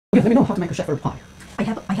Okay, let me know how to make a shepherd pie. I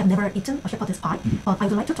have never eaten a shepherd's pie, but I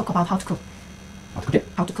would like to talk about how to cook. How to cook it?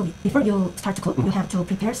 How to cook it. Before you start to cook, you have to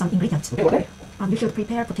prepare some ingredients. Okay, okay. You should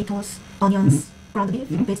prepare potatoes, onions, ground beef,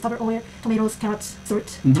 vegetable oil, tomatoes, carrots,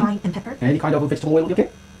 salt, thyme, and pepper. Any kind of vegetable oil, okay?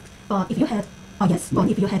 If you had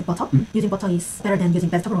if you had butter, using butter is better than using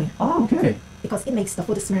vegetable oil. Oh, okay. Because it makes the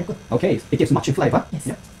food smell good. Okay, it gives much flavor. Yes.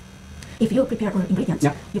 Yeah. If you prepare all ingredients,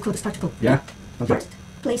 Yeah. you could start to cook. Yeah. Okay. First,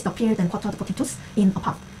 place the peeled and quartered potatoes in a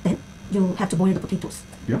pot. Then, you have to boil the potatoes.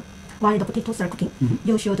 Yeah. While the potatoes are cooking,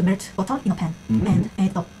 you should melt butter in a pan and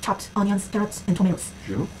add the chopped onions, carrots, and tomatoes.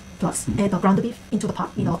 Sure. Plus, add the ground beef into the pot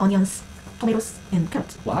with the onions, tomatoes, and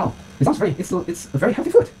carrots. Wow. It sounds it's a very healthy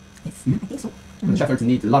food. Yes, I think so. The shepherds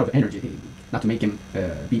need a lot of energy not to make him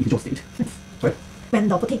be exhausted. Right? When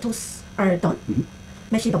the potatoes are done,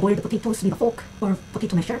 mash the boiled potatoes with a fork or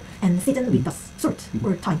potato masher and season with the salt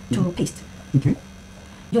or thyme to paste. Okay.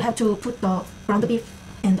 You have to put the ground beef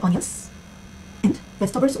and onions and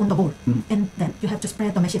vegetables on the bowl, and then you have to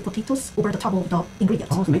spread the mashed potatoes over the top of the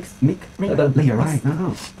ingredients. Oh, to make the layer, right? Yes.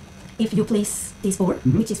 Oh. If you place this bowl,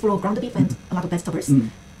 which is full of ground beef and a lot of vegetables,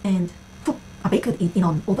 and bake it in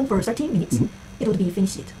an oven for 30 minutes, it would be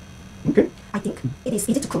finished. Okay. I think it is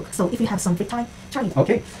easy to cook, so if you have some free time, try it.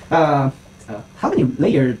 Okay. How many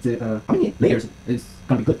layers is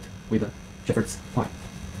gonna be good with a shepherd's pie?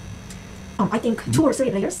 I think 2 or 3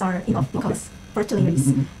 layers are enough because first layer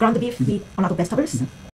is ground beef with a lot of vegetables.